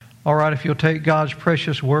All right, if you'll take God's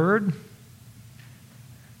precious word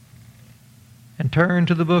and turn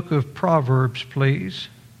to the book of Proverbs, please.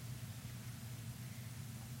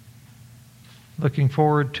 Looking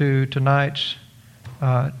forward to tonight's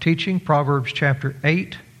teaching, Proverbs chapter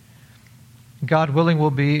 8. God willing,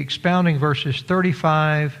 we'll be expounding verses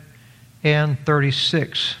 35 and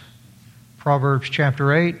 36. Proverbs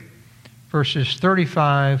chapter 8, verses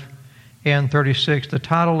 35 and 36. The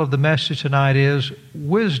title of the message tonight is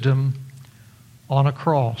Wisdom on a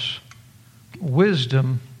Cross.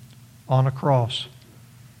 Wisdom on a Cross.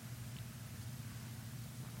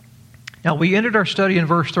 Now, we ended our study in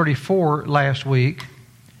verse 34 last week,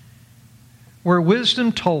 where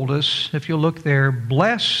wisdom told us, if you look there,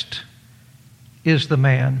 blessed is the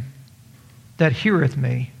man that heareth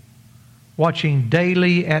me, watching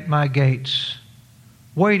daily at my gates,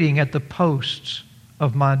 waiting at the posts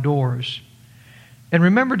of my doors. And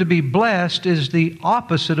remember, to be blessed is the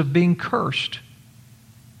opposite of being cursed.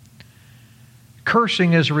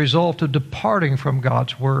 Cursing is a result of departing from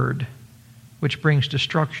God's Word, which brings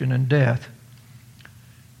destruction and death.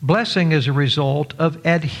 Blessing is a result of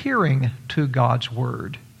adhering to God's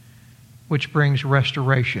Word, which brings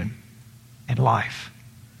restoration and life.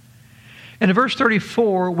 And in verse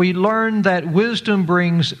 34, we learn that wisdom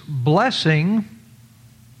brings blessing.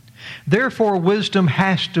 Therefore, wisdom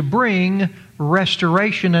has to bring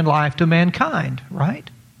restoration and life to mankind, right?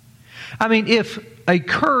 I mean, if a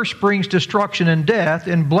curse brings destruction and death,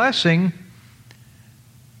 and blessing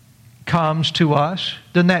comes to us,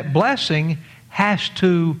 then that blessing has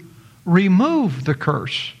to remove the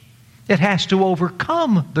curse. It has to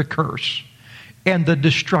overcome the curse and the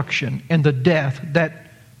destruction and the death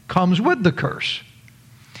that comes with the curse.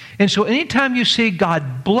 And so anytime you see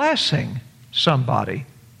God blessing somebody,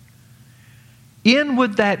 in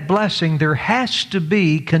with that blessing, there has to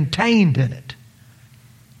be contained in it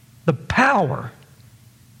the power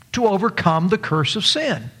to overcome the curse of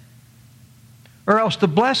sin. Or else the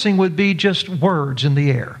blessing would be just words in the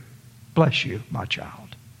air. Bless you, my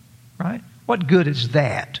child. Right? What good is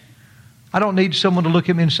that? I don't need someone to look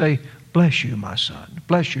at me and say, bless you, my son.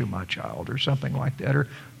 Bless you, my child, or something like that. Or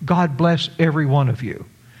God bless every one of you.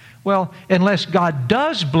 Well, unless God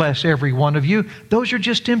does bless every one of you, those are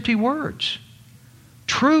just empty words.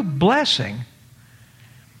 True blessing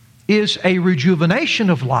is a rejuvenation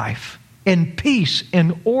of life and peace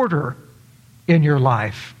and order in your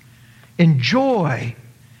life and joy.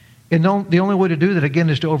 And the only way to do that, again,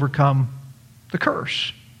 is to overcome the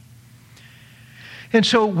curse. And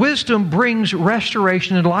so wisdom brings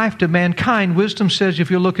restoration and life to mankind. Wisdom says,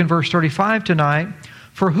 if you look in verse 35 tonight,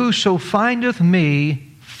 for whoso findeth me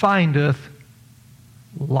findeth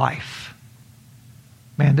life.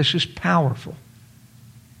 Man, this is powerful.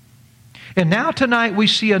 And now tonight we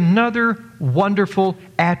see another wonderful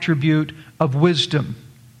attribute of wisdom.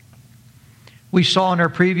 We saw in our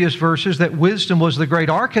previous verses that wisdom was the great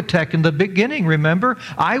architect in the beginning, remember?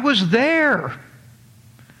 I was there,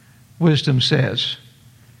 wisdom says,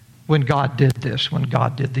 when God did this, when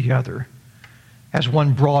God did the other. As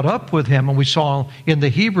one brought up with him, and we saw in the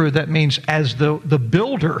Hebrew that means as the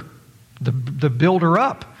builder, the builder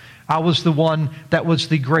up. I was the one that was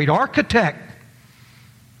the great architect.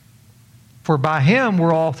 For by him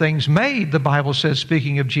were all things made, the Bible says,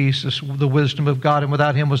 speaking of Jesus, the wisdom of God, and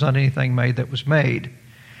without him was not anything made that was made.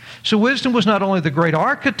 So wisdom was not only the great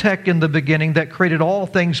architect in the beginning that created all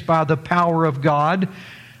things by the power of God,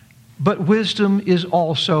 but wisdom is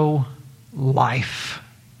also life.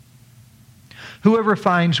 Whoever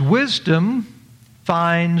finds wisdom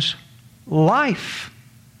finds life.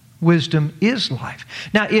 Wisdom is life.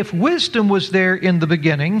 Now, if wisdom was there in the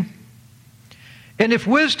beginning, and if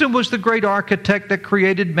wisdom was the great architect that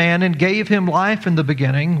created man and gave him life in the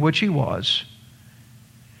beginning, which he was,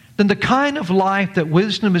 then the kind of life that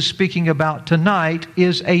wisdom is speaking about tonight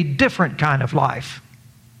is a different kind of life.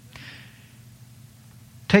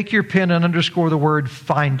 Take your pen and underscore the word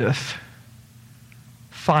findeth.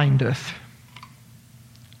 Findeth.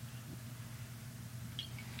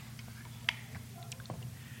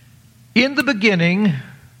 In the beginning,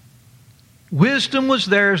 wisdom was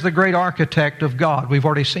there as the great architect of God. We've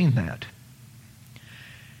already seen that.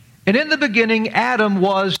 And in the beginning, Adam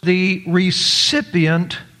was the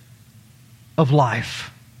recipient of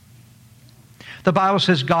life. The Bible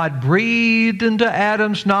says God breathed into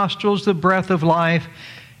Adam's nostrils the breath of life,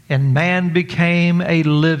 and man became a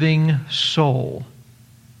living soul.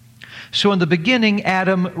 So in the beginning,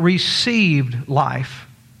 Adam received life.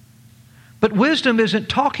 But wisdom isn't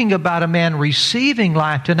talking about a man receiving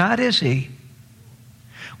life tonight, is he?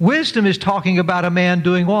 Wisdom is talking about a man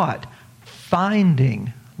doing what?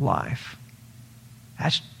 Finding life.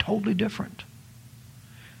 That's totally different.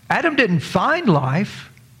 Adam didn't find life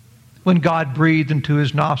when God breathed into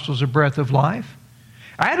his nostrils a breath of life.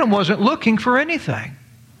 Adam wasn't looking for anything.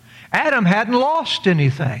 Adam hadn't lost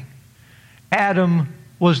anything. Adam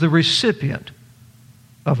was the recipient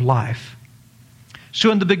of life.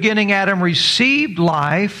 So in the beginning, Adam received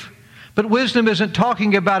life, but wisdom isn't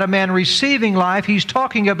talking about a man receiving life. He's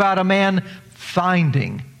talking about a man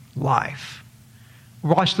finding life.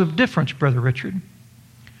 What's the difference, Brother Richard?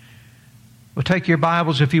 Well, take your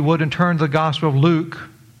Bibles, if you would, and turn to the Gospel of Luke,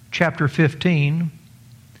 chapter 15.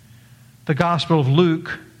 The Gospel of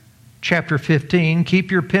Luke, chapter 15.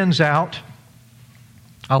 Keep your pens out.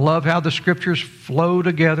 I love how the Scriptures flow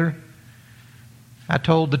together. I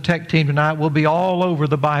told the tech team tonight we'll be all over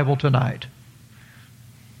the Bible tonight.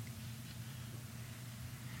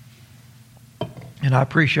 And I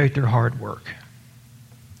appreciate their hard work.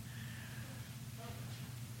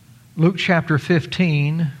 Luke chapter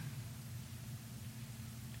 15.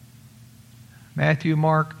 Matthew,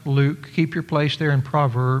 Mark, Luke. Keep your place there in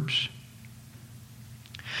Proverbs.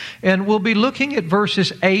 And we'll be looking at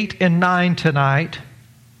verses 8 and 9 tonight.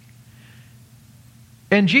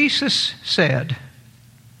 And Jesus said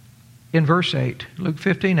in verse 8, Luke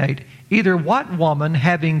 15:8, either what woman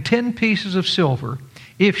having 10 pieces of silver,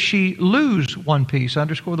 if she lose one piece,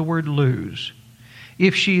 underscore the word lose,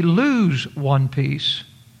 if she lose one piece,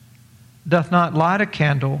 doth not light a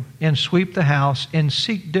candle and sweep the house and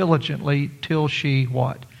seek diligently till she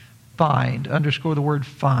what? Find. Underscore the word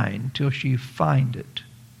find. Till she find it.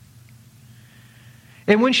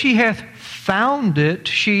 And when she hath found it,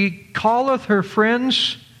 she calleth her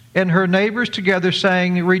friends and her neighbors together,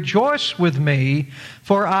 saying, rejoice with me,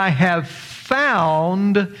 for I have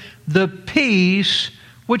found the piece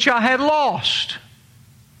which I had lost.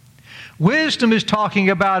 Wisdom is talking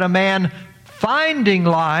about a man finding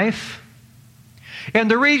life,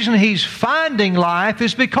 and the reason he's finding life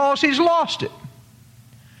is because he's lost it.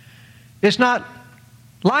 It's not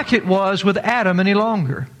like it was with Adam any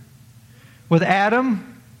longer. With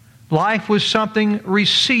Adam, life was something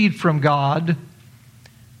received from God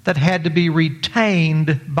that had to be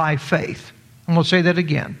retained by faith. I'm going to say that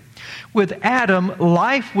again. With Adam,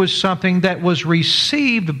 life was something that was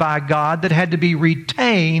received by God that had to be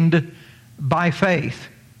retained by faith.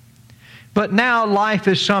 But now life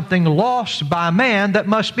is something lost by man that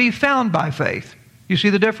must be found by faith. You see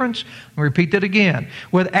the difference? I'll repeat that again.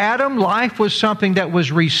 With Adam, life was something that was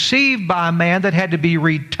received by man that had to be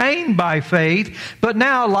retained by faith. But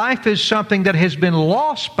now life is something that has been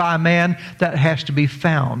lost by man that has to be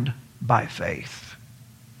found by faith.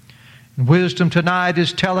 And wisdom tonight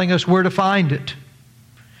is telling us where to find it.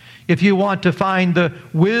 If you want to find the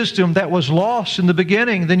wisdom that was lost in the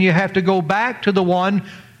beginning, then you have to go back to the one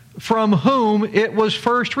from whom it was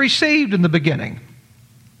first received in the beginning.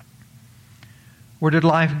 Where did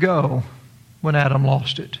life go when Adam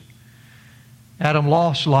lost it? Adam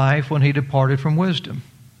lost life when he departed from wisdom,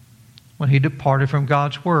 when he departed from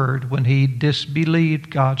God's Word, when he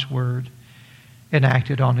disbelieved God's Word and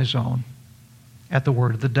acted on his own at the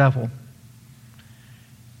word of the devil.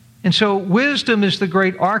 And so wisdom is the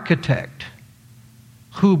great architect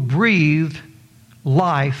who breathed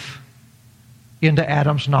life into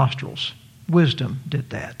Adam's nostrils. Wisdom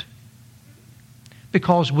did that.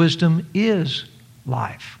 Because wisdom is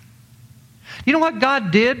life. You know what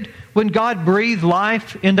God did when God breathed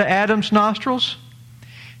life into Adam's nostrils?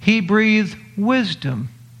 He breathed wisdom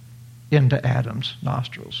into Adam's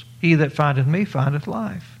nostrils. He that findeth me findeth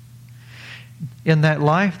life. In that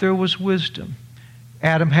life there was wisdom.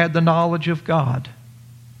 Adam had the knowledge of God.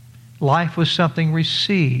 Life was something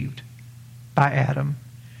received by Adam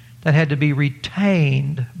that had to be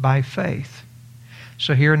retained by faith.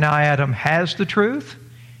 So here now Adam has the truth.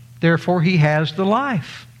 Therefore, he has the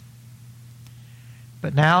life.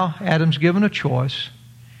 But now Adam's given a choice.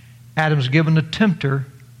 Adam's given a tempter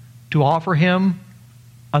to offer him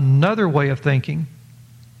another way of thinking.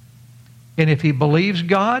 And if he believes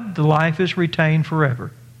God, the life is retained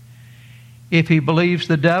forever. If he believes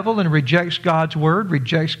the devil and rejects God's word,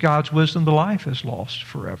 rejects God's wisdom, the life is lost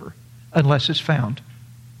forever, unless it's found.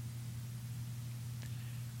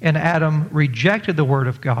 And Adam rejected the word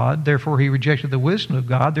of God, therefore he rejected the wisdom of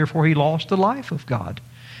God, therefore he lost the life of God.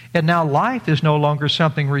 And now life is no longer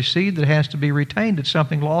something received that has to be retained. It's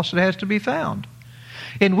something lost that has to be found.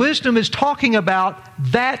 And wisdom is talking about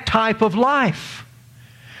that type of life.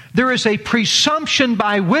 There is a presumption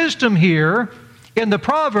by wisdom here in the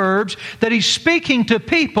Proverbs that he's speaking to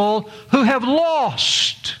people who have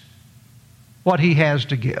lost what he has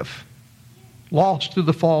to give. Lost through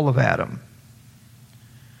the fall of Adam.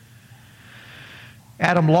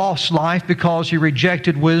 Adam lost life because he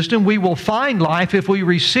rejected wisdom. We will find life if we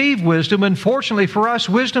receive wisdom. Unfortunately for us,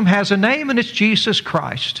 wisdom has a name, and it's Jesus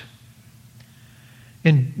Christ.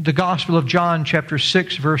 In the Gospel of John, chapter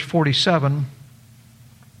 6, verse 47,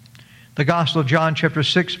 the Gospel of John, chapter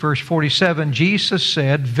 6, verse 47, Jesus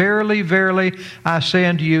said, "Verily, verily, I say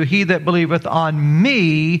unto you, he that believeth on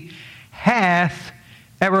me hath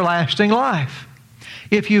everlasting life."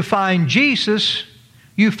 If you find Jesus,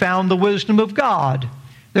 you found the wisdom of God.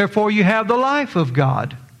 Therefore, you have the life of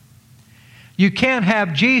God. You can't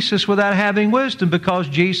have Jesus without having wisdom, because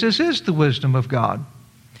Jesus is the wisdom of God.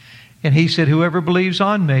 And he said, "Whoever believes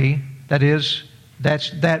on me," that's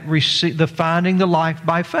the finding the life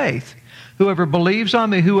by faith. Whoever believes on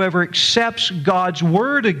me, whoever accepts God's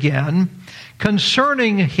word again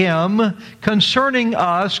concerning him, concerning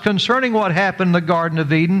us, concerning what happened in the Garden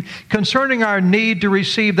of Eden, concerning our need to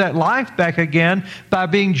receive that life back again by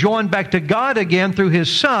being joined back to God again through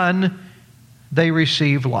his Son, they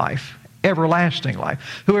receive life, everlasting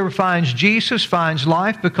life. Whoever finds Jesus finds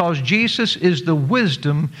life, because Jesus is the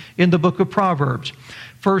wisdom in the book of Proverbs.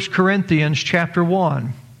 1 Corinthians chapter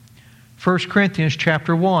 1. 1 Corinthians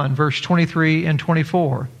chapter 1, verse 23 and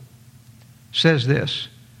 24 says this.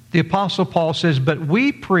 The Apostle Paul says, "But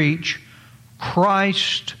we preach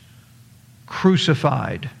Christ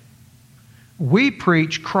crucified." We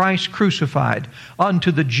preach Christ crucified.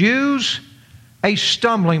 Unto the Jews, a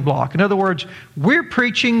stumbling block. In other words, we're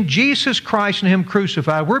preaching Jesus Christ and him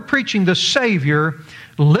crucified. We're preaching the Savior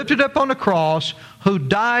lifted up on the cross who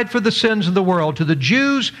died for the sins of the world. To the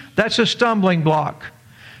Jews, that's a stumbling block.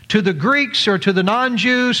 To the Greeks or to the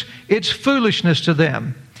non-Jews, it's foolishness to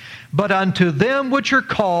them. But unto them which are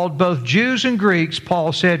called, both Jews and Greeks,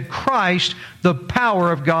 Paul said, Christ, the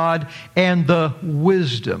power of God and the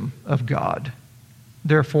wisdom of God.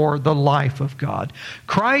 Therefore, the life of God.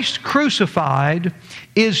 Christ crucified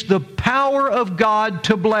is the power of God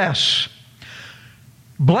to bless.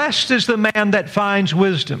 Blessed is the man that finds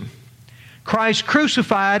wisdom. Christ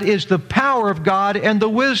crucified is the power of God and the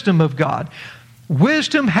wisdom of God.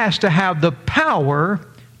 Wisdom has to have the power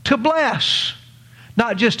to bless.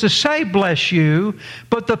 Not just to say bless you,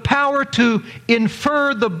 but the power to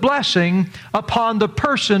infer the blessing upon the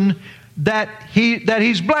person that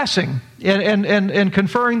he's blessing and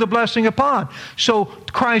conferring the blessing upon. So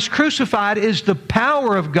Christ crucified is the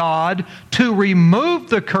power of God to remove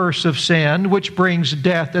the curse of sin, which brings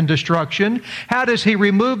death and destruction. How does he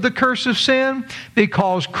remove the curse of sin?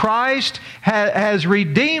 Because Christ has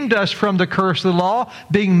redeemed us from the curse of the law,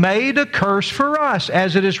 being made a curse for us.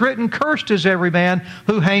 As it is written, cursed is every man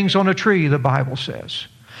who hangs on a tree, the Bible says.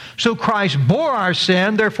 So Christ bore our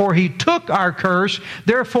sin, therefore he took our curse.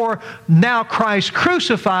 Therefore, now Christ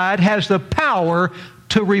crucified has the power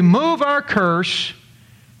to remove our curse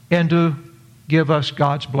and to give us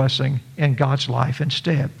God's blessing and God's life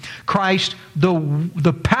instead. Christ,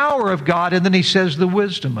 the power of God, and then he says the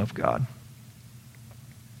wisdom of God.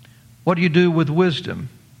 What do you do with wisdom?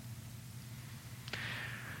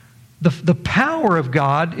 The power of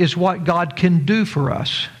God is what God can do for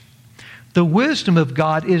us. The wisdom of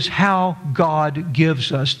God is how God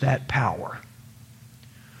gives us that power.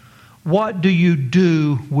 What do you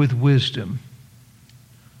do with wisdom?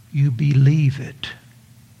 You believe it.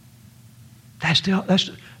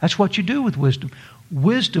 That's what you do with wisdom.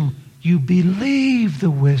 Wisdom, you believe the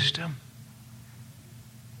wisdom.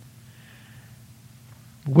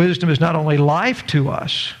 Wisdom is not only life to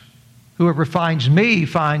us. Whoever finds me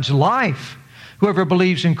finds life. Whoever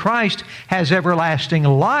believes in Christ has everlasting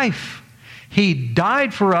life. He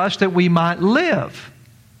died for us that we might live.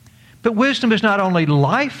 But wisdom is not only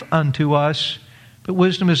life unto us, but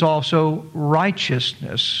wisdom is also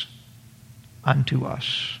righteousness unto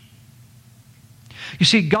us. You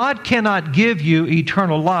see, God cannot give you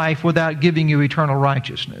eternal life without giving you eternal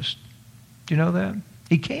righteousness. Do you know that?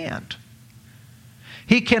 He can't.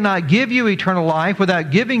 He cannot give you eternal life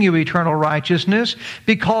without giving you eternal righteousness,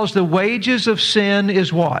 because the wages of sin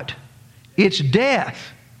is what? It's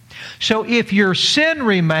death. So if your sin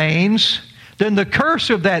remains, then the curse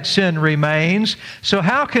of that sin remains. So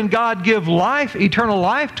how can God give life, eternal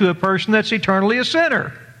life, to a person that's eternally a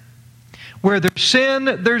sinner? Where there's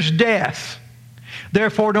sin, there's death.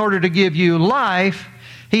 Therefore, in order to give you life,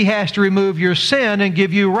 he has to remove your sin and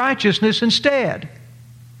give you righteousness instead.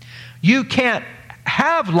 You can't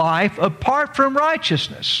have life apart from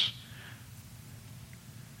righteousness.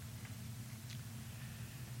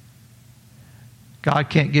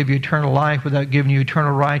 God can't give you eternal life without giving you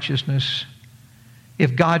eternal righteousness.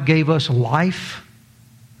 If God gave us life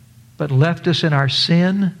but left us in our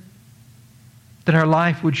sin, then our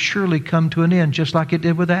life would surely come to an end, just like it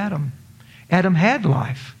did with Adam. Adam had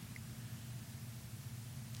life.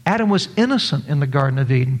 Adam was innocent in the Garden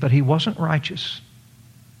of Eden, but he wasn't righteous.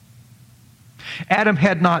 Adam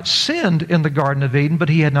had not sinned in the Garden of Eden, but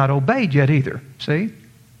he had not obeyed yet either. See?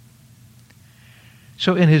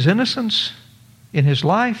 So in his innocence, in his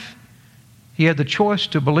life, he had the choice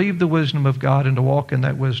to believe the wisdom of God and to walk in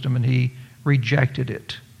that wisdom, and he rejected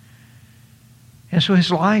it. And so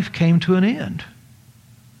his life came to an end.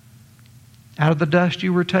 Out of the dust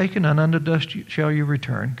you were taken, and unto dust shall you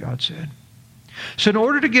return, God said. So in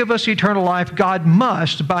order to give us eternal life, God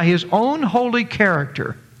must, by His own holy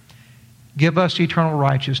character, give us eternal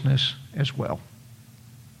righteousness as well.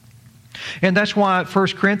 And that's why 1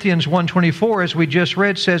 Corinthians 1:24, as we just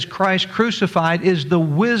read, says Christ crucified is the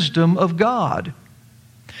wisdom of God.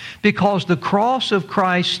 Because the cross of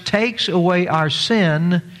Christ takes away our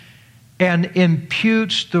sin and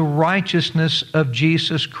imputes the righteousness of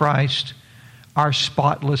Jesus Christ, our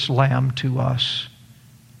spotless Lamb, to us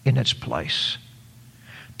in its place.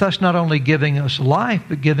 Thus not only giving us life,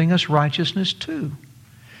 but giving us righteousness too.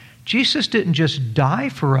 Jesus didn't just die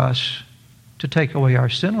for us to take away our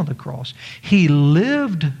sin on the cross. He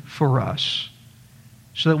lived for us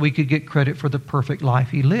so that we could get credit for the perfect life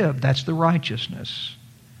He lived. That's the righteousness.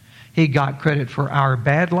 He got credit for our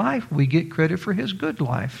bad life. We get credit for His good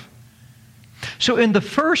life. So in the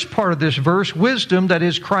first part of this verse, wisdom, that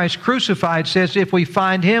is Christ crucified, says if we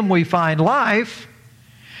find Him, we find life.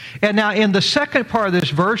 And now in the second part of this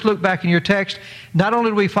verse, look back in your text, not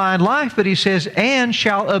only do we find life, but he says, and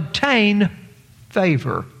shall obtain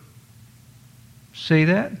favor. See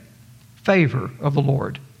that? Favor of the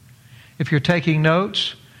Lord. If you're taking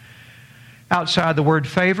notes, outside the word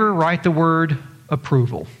favor, write the word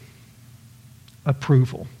approval.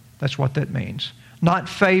 Approval. That's what that means. Not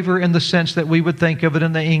favor in the sense that we would think of it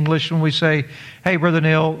in the English when we say, hey, Brother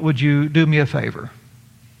Neil, would you do me a favor?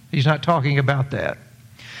 He's not talking about that.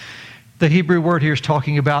 The Hebrew word here is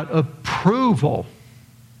talking about approval.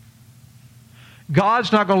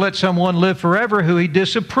 God's not going to let someone live forever who He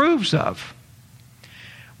disapproves of.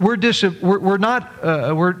 We're not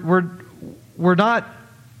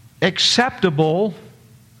acceptable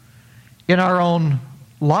in our own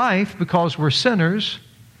life because we're sinners.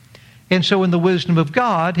 And so in the wisdom of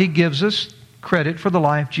God, He gives us credit for the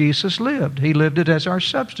life Jesus lived. He lived it as our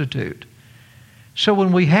substitute. So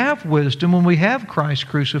when we have wisdom, when we have Christ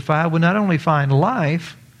crucified, we not only find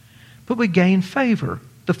life, but we gain favor,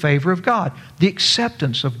 the favor of God, the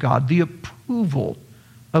acceptance of God, the approval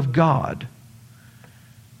of God.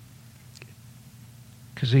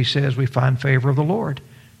 Because He says we find favor of the Lord.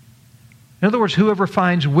 In other words, whoever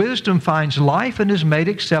finds wisdom finds life and is made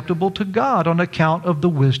acceptable to God on account of the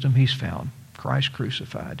wisdom he's found, Christ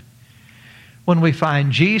crucified. When we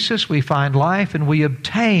find Jesus, we find life and we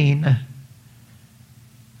obtain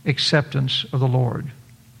acceptance of the Lord.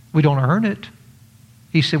 We don't earn it.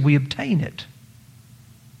 He said we obtain it.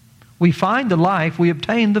 We find the life, we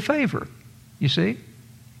obtain the favor. You see?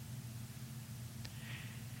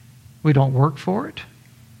 We don't work for it.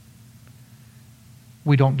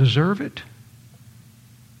 We don't deserve it.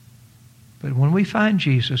 But when we find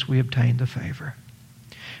Jesus, we obtain the favor.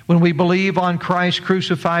 When we believe on Christ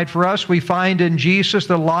crucified for us, we find in Jesus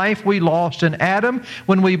the life we lost in Adam.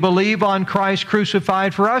 When we believe on Christ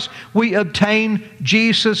crucified for us, we obtain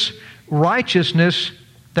Jesus' righteousness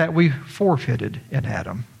that we forfeited in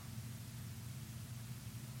Adam.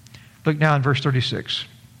 Look now in verse 36.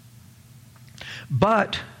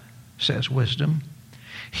 But, says wisdom,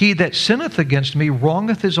 he that sinneth against me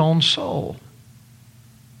wrongeth his own soul.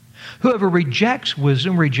 Whoever rejects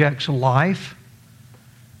wisdom rejects life.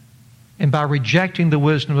 And by rejecting the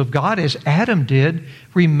wisdom of God, as Adam did,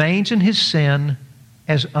 remains in his sin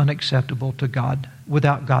as unacceptable to God,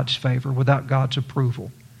 without God's favor, without God's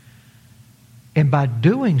approval. And by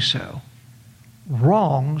doing so,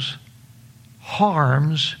 wrongs,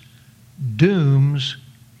 harms, dooms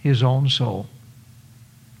his own soul.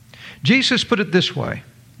 Jesus put it this way.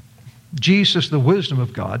 Jesus, the wisdom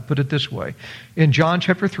of God, put it this way. In John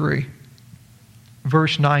chapter 3,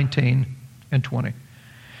 verse 19 and 20.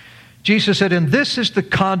 Jesus said, and this is the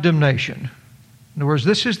condemnation. In other words,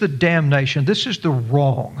 this is the damnation. This is the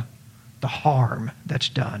wrong, the harm that's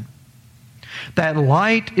done. That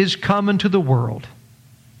light is come into the world,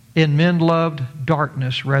 and men loved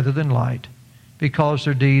darkness rather than light, because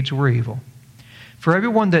their deeds were evil. For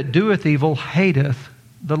everyone that doeth evil hateth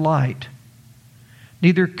the light,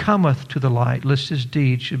 neither cometh to the light, lest his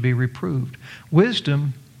deeds should be reproved.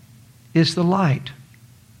 Wisdom is the light.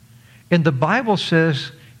 And the Bible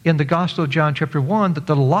says in the Gospel of John chapter 1 that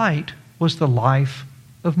the light was the life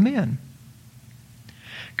of men.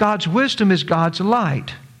 God's wisdom is God's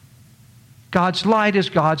light. God's light is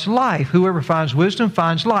God's life. Whoever finds wisdom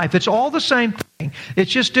finds life. It's all the same thing.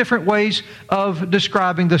 It's just different ways of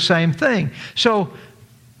describing the same thing. So,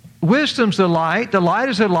 wisdom's the light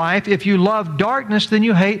is the life. If you love darkness, then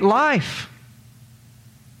you hate life.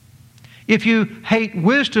 If you hate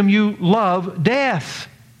wisdom, you love death.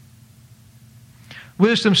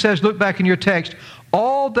 Wisdom says, look back in your text,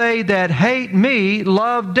 all they that hate me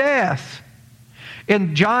love death.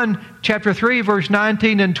 In John chapter 3, verse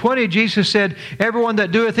 19 and 20, Jesus said, everyone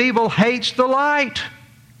that doeth evil hates the light.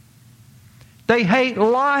 They hate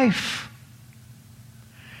life.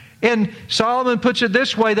 And Solomon puts it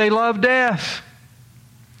this way, they love death.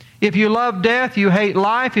 If you love death, you hate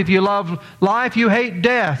life. If you love life, you hate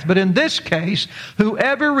death. But in this case,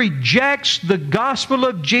 whoever rejects the gospel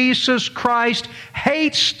of Jesus Christ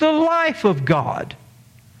hates the life of God.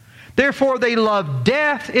 Therefore, they love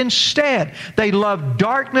death instead. They love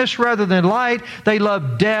darkness rather than light. They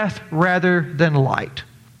love death rather than light.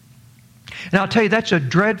 And I'll tell you, that's a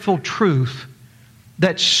dreadful truth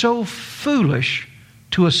that's so foolish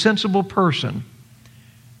to a sensible person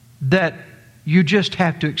that you just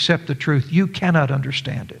have to accept the truth. You cannot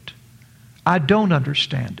understand it. I don't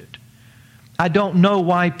understand it. I don't know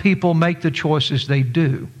why people make the choices they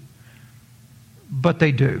do, but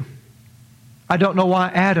they do. I don't know why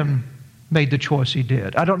Adam made the choice he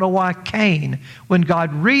did. I don't know why Cain, when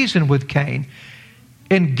God reasoned with Cain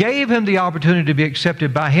and gave him the opportunity to be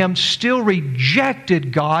accepted by him, still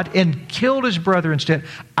rejected God and killed his brother instead.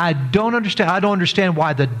 I don't understand. I don't understand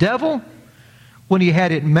why the devil, when he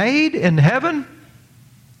had it made in heaven,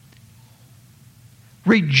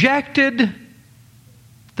 rejected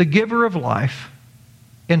the giver of life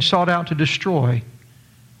and sought out to destroy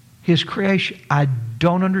his creation. I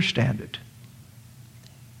don't understand it.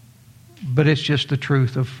 But it's just the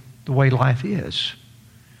truth of the way life is.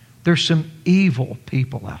 There's some evil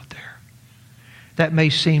people out there that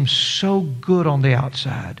may seem so good on the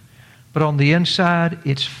outside, but on the inside,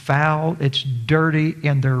 it's foul, it's dirty,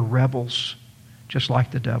 and they're rebels, just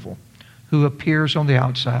like the devil, who appears on the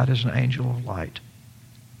outside as an angel of light.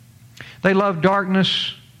 They love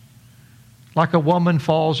darkness like a woman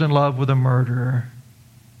falls in love with a murderer.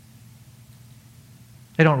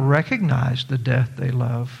 They don't recognize the death they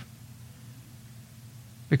love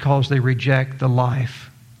because they reject the life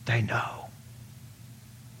they know.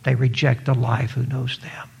 They reject the life who knows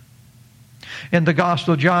them. In the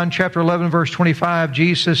Gospel of John, chapter 11, verse 25,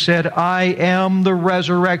 Jesus said, I am the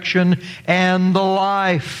resurrection and the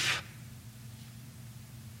life.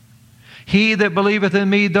 He that believeth in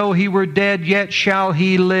me, though he were dead, yet shall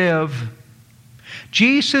he live.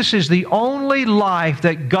 Jesus is the only life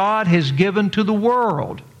that God has given to the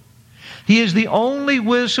world. He is the only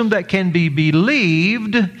wisdom that can be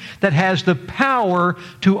believed, that has the power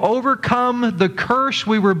to overcome the curse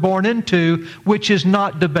we were born into, which is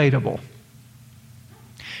not debatable.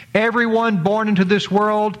 Everyone born into this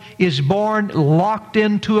world is born locked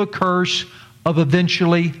into a curse of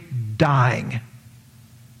eventually dying.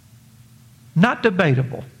 Not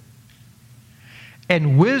debatable.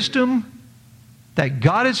 And wisdom that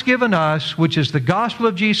God has given us, which is the gospel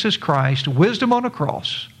of Jesus Christ, wisdom on a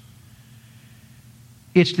cross,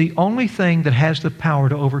 it's the only thing that has the power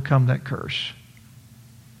to overcome that curse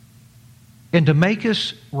and to make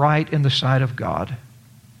us right in the sight of God.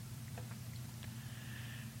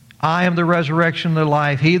 I am the resurrection and the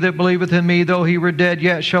life. He that believeth in me, though he were dead,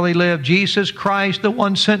 yet shall he live. Jesus Christ, the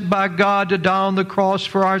one sent by God to die on the cross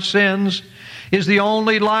for our sins, is the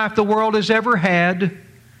only life the world has ever had.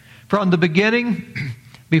 From the beginning,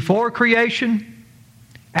 before creation,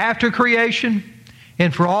 after creation,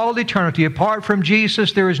 and for all eternity. Apart from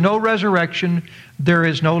Jesus, there is no resurrection, there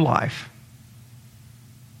is no life.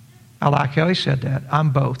 I like how he said that.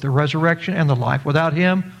 I'm both, the resurrection and the life. Without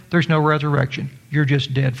Him, there's no resurrection. You're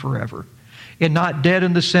just dead forever. And not dead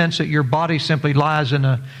in the sense that your body simply lies in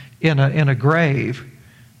a grave,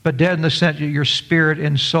 but dead in the sense that your spirit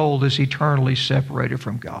and soul is eternally separated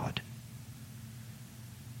from God.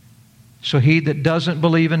 So he that doesn't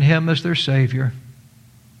believe in Him as their Savior,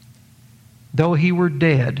 though he were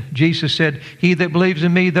dead, Jesus said, he that believes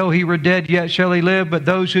in me, though he were dead, yet shall he live. But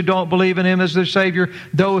those who don't believe in Him as their Savior,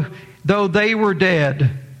 though they were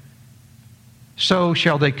dead, so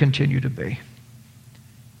shall they continue to be.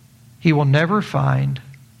 He will never find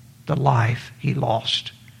the life he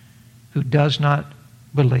lost who does not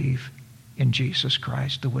believe in Jesus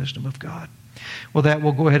Christ, the wisdom of God. Well, that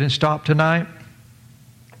we'll go ahead and stop tonight.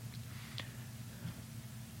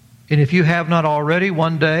 And if you have not already,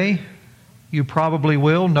 one day you probably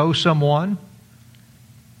will know someone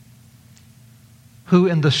who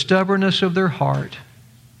in the stubbornness of their heart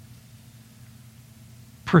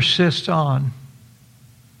persist on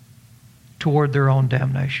toward their own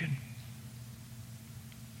damnation.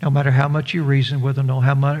 No matter how much you reason with them, no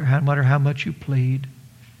matter how much you plead,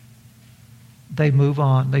 they move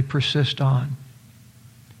on, they persist on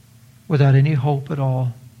without any hope at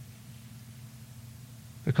all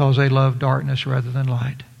because they love darkness rather than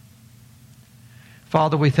light.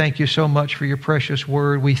 Father, we thank you so much for your precious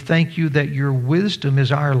word. We thank you that your wisdom is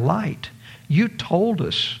our light. You told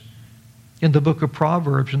us in the book of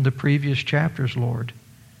Proverbs in the previous chapters, Lord,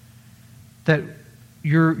 that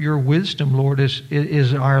your wisdom, Lord,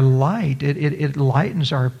 is our light. It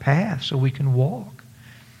lightens our path so we can walk.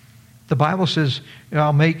 The Bible says,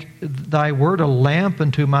 I'll make thy word a lamp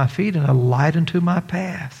unto my feet and a light unto my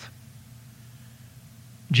path.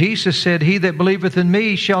 Jesus said, he that believeth in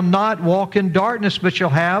me shall not walk in darkness, but shall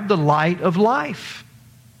have the light of life.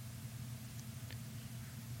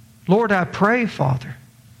 Lord, I pray, Father,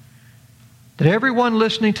 that everyone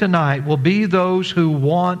listening tonight will be those who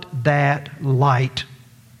want that light,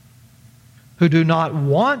 who do not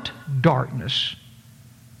want darkness,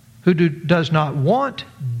 who does not want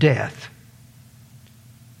death,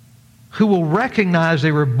 who will recognize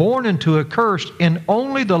they were born into a curse, and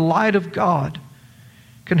only the light of God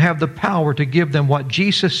can have the power to give them what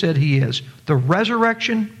Jesus said he is, the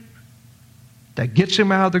resurrection that gets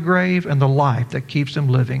him out of the grave and the life that keeps him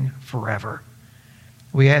living forever.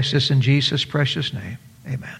 We ask this in Jesus' precious name. Amen.